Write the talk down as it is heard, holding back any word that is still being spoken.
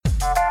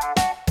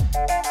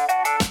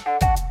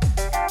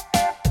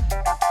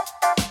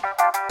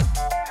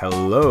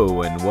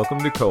Hello and welcome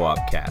to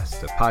Co-op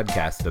Cast, a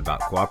podcast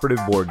about cooperative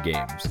board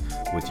games,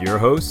 with your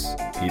hosts,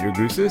 Peter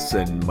Goosis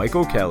and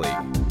Michael Kelly.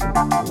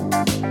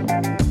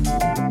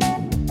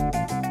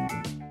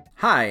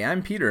 Hi,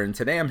 I'm Peter, and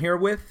today I'm here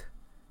with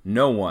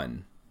no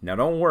one. Now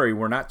don't worry,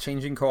 we're not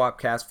changing Co-op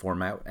Cast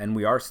format, and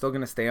we are still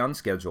going to stay on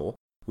schedule.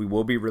 We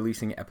will be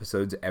releasing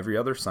episodes every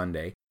other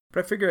Sunday,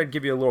 but I figured I'd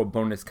give you a little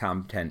bonus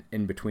content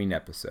in between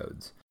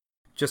episodes.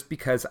 Just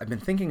because I've been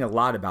thinking a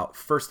lot about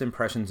first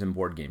impressions in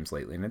board games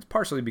lately, and it's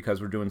partially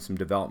because we're doing some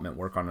development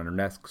work on our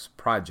next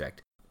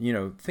project.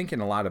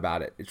 Thinking a lot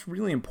about it, it's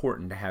really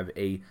important to have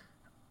a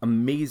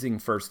amazing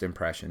first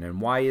impression.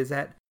 And why is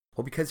that?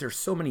 Well, because there's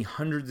so many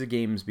hundreds of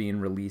games being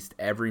released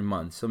every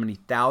month, so many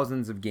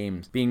thousands of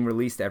games being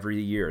released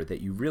every year,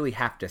 that you really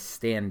have to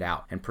stand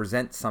out and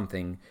present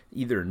something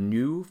either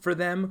new for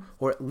them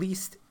or at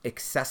least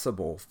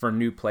accessible for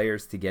new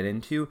players to get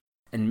into,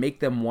 and make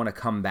them want to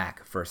come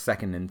back for a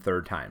second and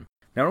third time.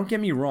 Now, don't get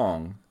me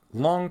wrong,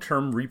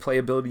 long-term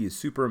replayability is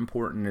super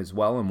important as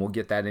well, and we'll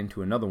get that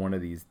into another one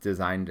of these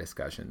design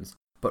discussions.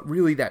 But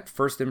really, that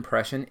first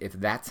impression, if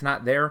that's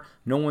not there,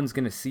 no one's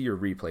going to see your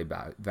replay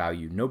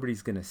value.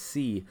 Nobody's going to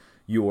see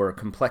your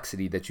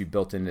complexity that you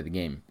built into the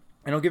game.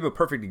 And I'll give a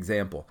perfect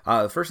example.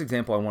 The first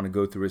example I want to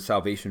go through is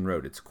Salvation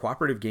Road. It's a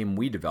cooperative game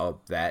we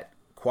developed that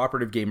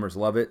cooperative gamers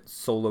love it,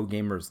 solo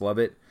gamers love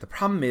it. The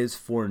problem is,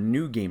 for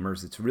new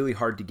gamers, it's really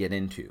hard to get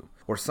into.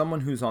 Or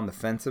someone who's on the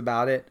fence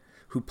about it,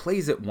 who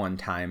plays it one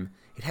time,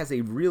 it has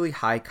a really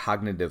high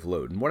cognitive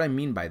load. And what I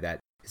mean by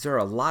that is there are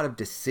a lot of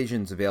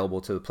decisions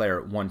available to the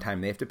player at one time.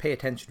 They have to pay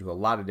attention to a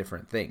lot of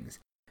different things.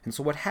 And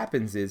so what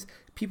happens is,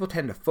 people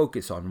tend to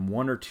focus on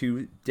one or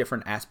two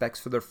different aspects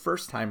for their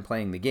first time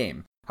playing the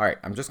game. Alright,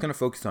 I'm just going to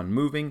focus on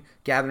moving,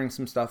 gathering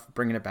some stuff,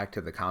 bringing it back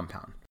to the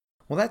compound.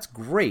 Well, that's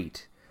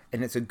great.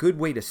 And it's a good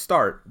way to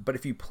start, but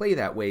if you play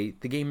that way,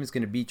 the game is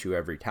going to beat you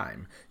every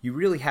time. You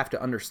really have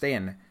to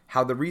understand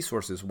how the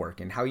resources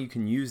work and how you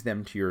can use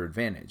them to your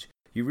advantage.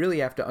 You really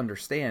have to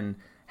understand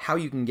how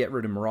you can get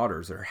rid of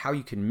marauders or how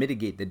you can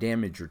mitigate the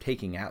damage you're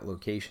taking at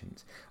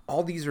locations.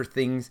 All these are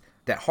things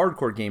that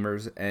hardcore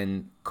gamers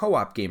and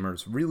co-op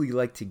gamers really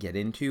like to get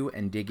into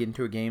and dig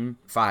into a game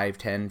 5,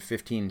 10,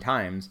 15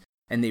 times,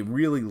 and they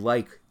really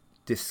like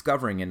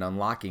discovering and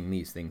unlocking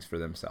these things for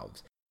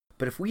themselves.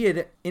 But if we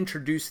had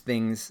introduced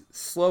things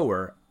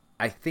slower,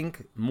 I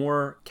think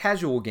more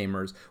casual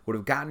gamers would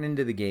have gotten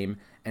into the game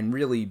and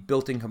really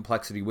built in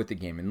complexity with the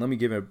game. And let me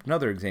give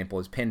another example,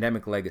 is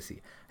Pandemic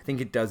Legacy. I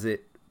think it does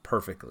it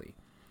perfectly.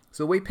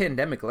 So the way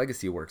Pandemic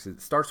Legacy works is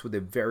it starts with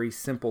a very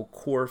simple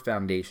core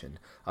foundation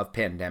of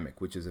Pandemic,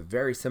 which is a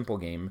very simple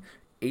game,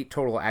 8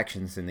 total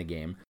actions in the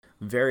game,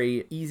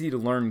 very easy to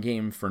learn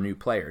game for new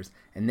players,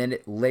 and then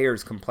it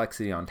layers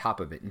complexity on top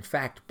of it. In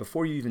fact,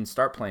 before you even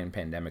start playing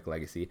Pandemic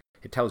Legacy,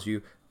 it tells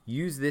you,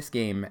 use this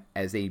game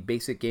as a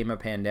basic game of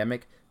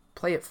Pandemic,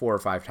 play it 4 or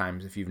 5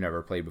 times if you've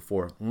never played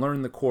before,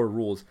 learn the core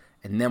rules,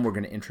 and then we're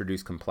going to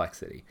introduce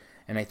complexity.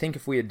 And I think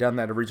if we had done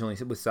that originally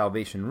with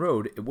Salvation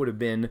Road, it would have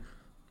been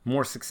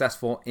more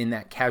successful in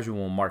that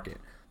casual market.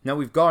 Now,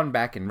 we've gone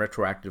back and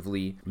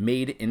retroactively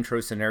made intro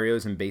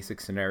scenarios and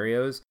basic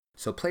scenarios,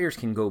 so players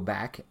can go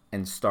back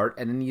and start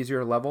at an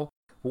easier level.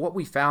 But what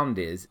we found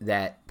is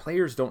that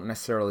players don't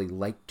necessarily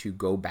like to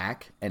go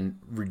back and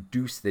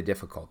reduce the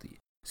difficulty.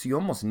 So you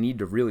almost need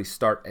to really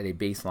start at a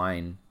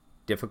baseline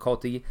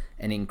difficulty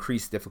and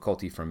increase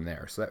difficulty from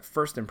there. So that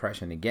first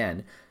impression,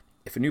 again,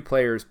 if a new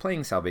player is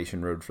playing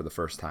Salvation Road for the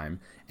first time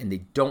and they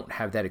don't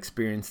have that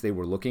experience they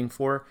were looking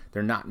for,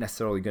 they're not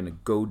necessarily going to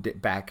go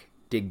back,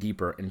 dig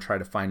deeper, and try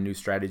to find new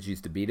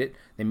strategies to beat it.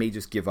 They may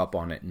just give up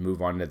on it and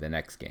move on to the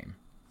next game.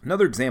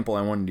 Another example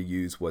I wanted to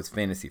use was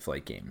Fantasy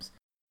Flight Games.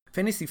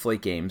 Fantasy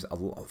Flight Games,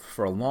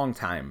 for a long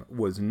time,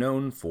 was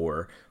known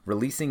for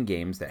releasing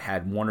games that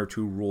had 1 or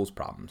 2 rules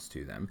problems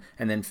to them,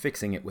 and then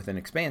fixing it with an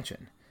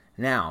expansion.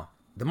 Now,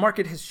 the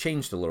market has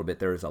changed a little bit.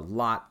 There's a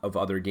lot of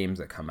other games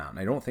that come out, and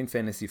I don't think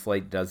Fantasy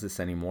Flight does this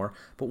anymore,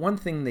 but one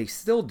thing they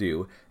still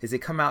do is they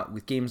come out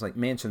with games like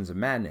Mansions of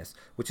Madness,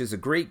 which is a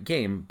great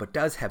game, but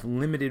does have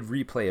limited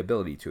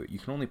replayability to it. You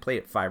can only play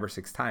it 5 or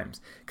 6 times,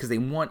 because they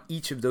want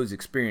each of those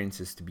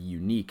experiences to be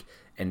unique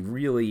and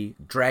really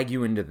drag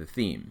you into the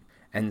theme.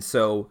 And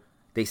so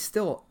they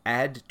still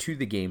add to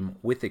the game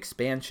with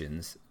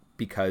expansions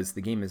because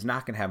the game is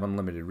not going to have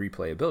unlimited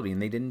replayability,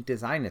 and they didn't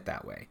design it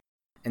that way.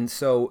 And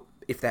so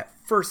if that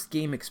first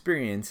game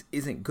experience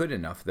isn't good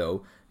enough,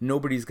 though,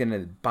 nobody's going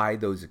to buy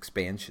those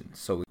expansions.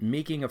 So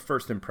making a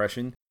first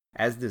impression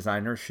as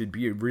designers should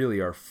be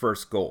really our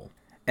first goal.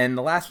 And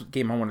the last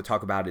game I want to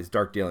talk about is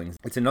Dark Dealings.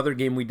 It's another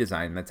game we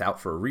designed that's out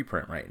for a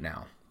reprint right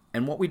now.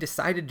 And what we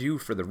decided to do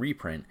for the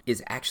reprint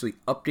is actually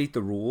update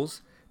the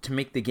rules to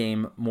make the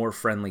game more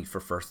friendly for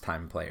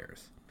first-time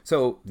players.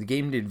 So the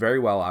game did very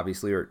well,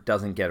 obviously, or it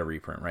doesn't get a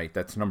reprint, right?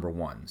 That's number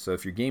one. So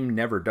if your game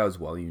never does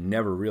well, you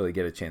never really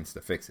get a chance to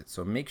fix it.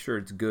 So make sure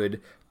it's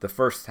good the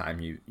first time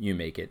you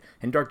make it.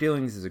 And Dark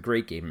Dealings is a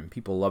great game, and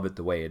people love it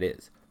the way it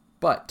is.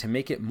 But to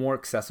make it more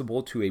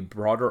accessible to a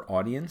broader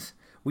audience,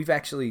 we've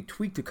actually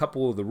tweaked a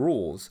couple of the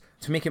rules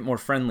to make it more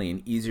friendly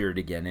and easier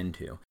to get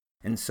into.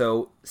 And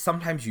so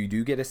sometimes you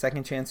do get a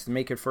second chance to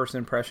make a first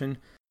impression,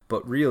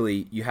 but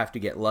really you have to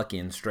get lucky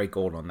and strike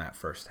gold on that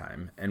first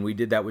time. And we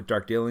did that with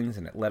Dark Dealings,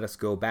 and it let us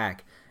go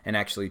back and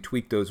actually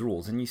tweak those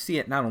rules. And you see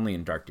it not only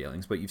in Dark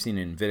Dealings, but you've seen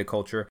it in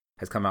Viticulture,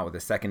 has come out with a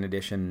second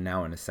edition,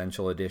 now an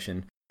Essential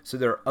Edition. So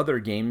there are other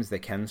games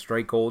that can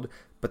strike gold,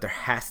 but there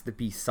has to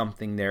be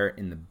something there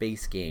in the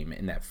base game,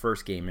 in that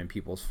first game, in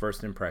people's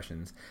first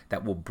impressions,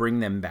 that will bring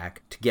them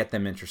back to get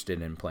them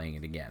interested in playing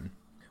it again.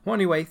 Well,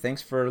 anyway,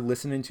 thanks for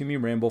listening to me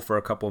ramble for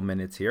a couple of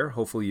minutes here.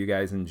 Hopefully you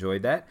guys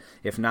enjoyed that.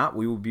 If not,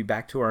 we will be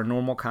back to our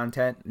normal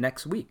content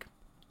next week.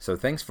 So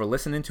thanks for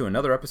listening to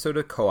another episode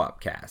of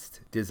Co-op Cast,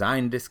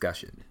 Design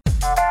Discussion.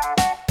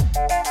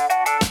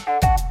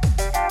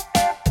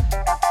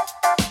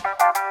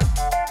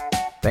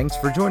 Thanks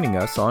for joining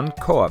us on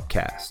Co-op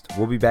Cast.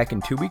 We'll be back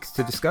in 2 weeks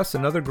to discuss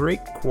another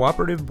great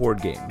cooperative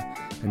board game.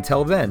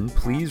 Until then,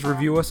 please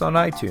review us on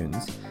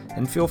iTunes,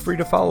 and feel free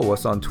to follow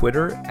us on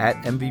Twitter at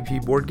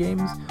MVP Board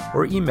Games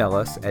or email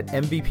us at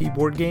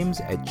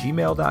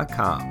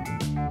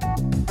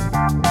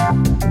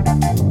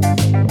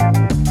mvpboardgames@gmail.com.